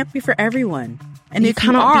 You can't be for everyone. And you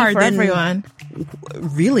cannot be for everyone.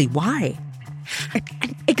 Really, why?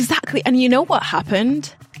 Exactly. And you know what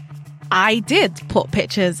happened? I did put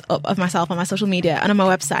pictures up of myself on my social media and on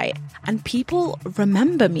my website, and people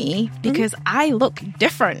remember me because I look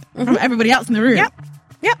different from everybody else in the room. Yep.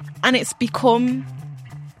 And it's become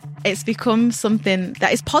something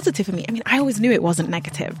that is positive for me. I mean, I always knew it wasn't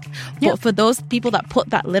negative. But for those people that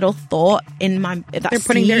put that little thought in my, that they're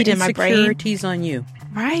putting seed their in my brain. insecurities on you.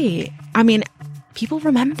 Right. I mean, people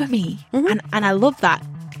remember me. And I love that.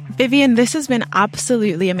 Vivian, this has been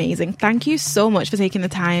absolutely amazing. Thank you so much for taking the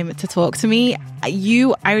time to talk to me. I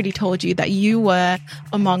already told you that you were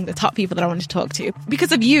among the top people that I wanted to talk to.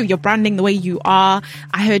 Because of you, your branding, the way you are.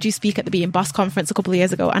 I heard you speak at the Being Boss conference a couple of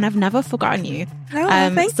years ago, and I've never forgotten you.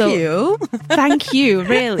 Thank you. Thank you,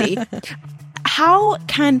 really. How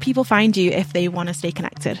can people find you if they want to stay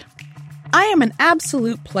connected? I am an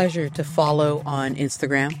absolute pleasure to follow on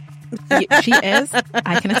Instagram. She is.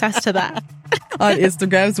 I can attest to that. On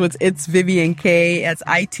Instagram, so it's Vivian Kaye. It's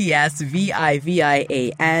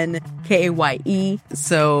ITSVIVIANKAYE.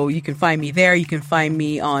 So you can find me there. You can find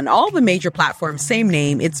me on all the major platforms. Same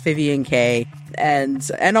name. It's Vivian Kaye. And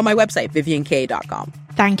on my website, viviankaye.com.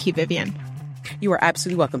 Thank you, Vivian. You are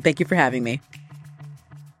absolutely welcome. Thank you for having me.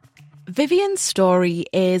 Vivian's story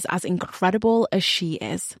is as incredible as she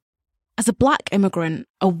is. As a Black immigrant,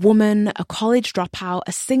 a woman, a college dropout,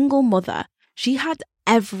 a single mother, she had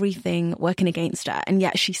everything working against her, and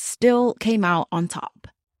yet she still came out on top.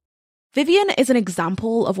 Vivian is an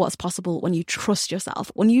example of what's possible when you trust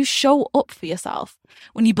yourself, when you show up for yourself,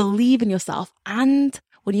 when you believe in yourself, and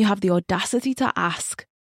when you have the audacity to ask,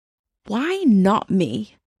 why not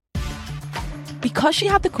me? Because she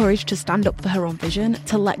had the courage to stand up for her own vision,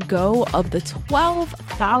 to let go of the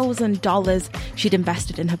 $12,000 she'd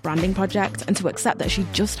invested in her branding project, and to accept that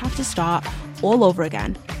she'd just have to start all over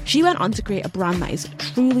again, she went on to create a brand that is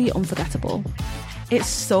truly unforgettable. It's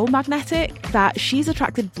so magnetic that she's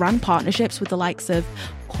attracted brand partnerships with the likes of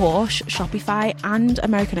Porsche, Shopify, and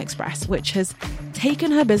American Express, which has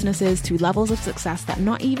taken her businesses to levels of success that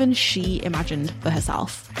not even she imagined for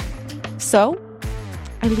herself. So,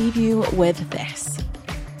 I leave you with this.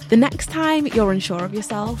 The next time you're unsure of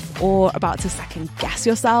yourself, or about to second guess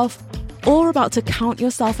yourself, or about to count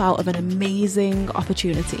yourself out of an amazing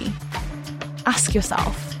opportunity, ask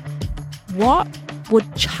yourself, what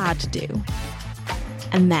would Chad do?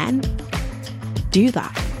 And then do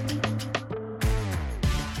that.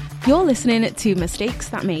 You're listening to Mistakes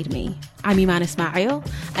That Made Me. I'm Iman Ismail,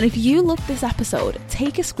 and if you loved this episode,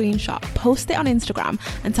 take a screenshot, post it on Instagram,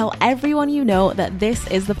 and tell everyone you know that this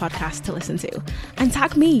is the podcast to listen to. And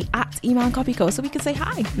tag me at Iman Copyco so we can say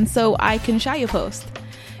hi, and so I can share your post.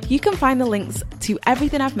 You can find the links to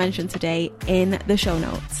everything I've mentioned today in the show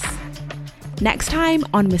notes. Next time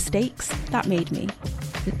on Mistakes That Made Me.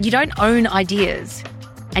 You don't own ideas,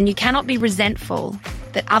 And you cannot be resentful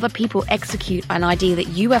that other people execute an idea that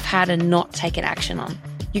you have had and not taken action on.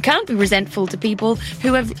 You can't be resentful to people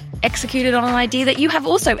who have executed on an idea that you have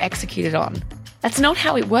also executed on. That's not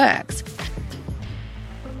how it works.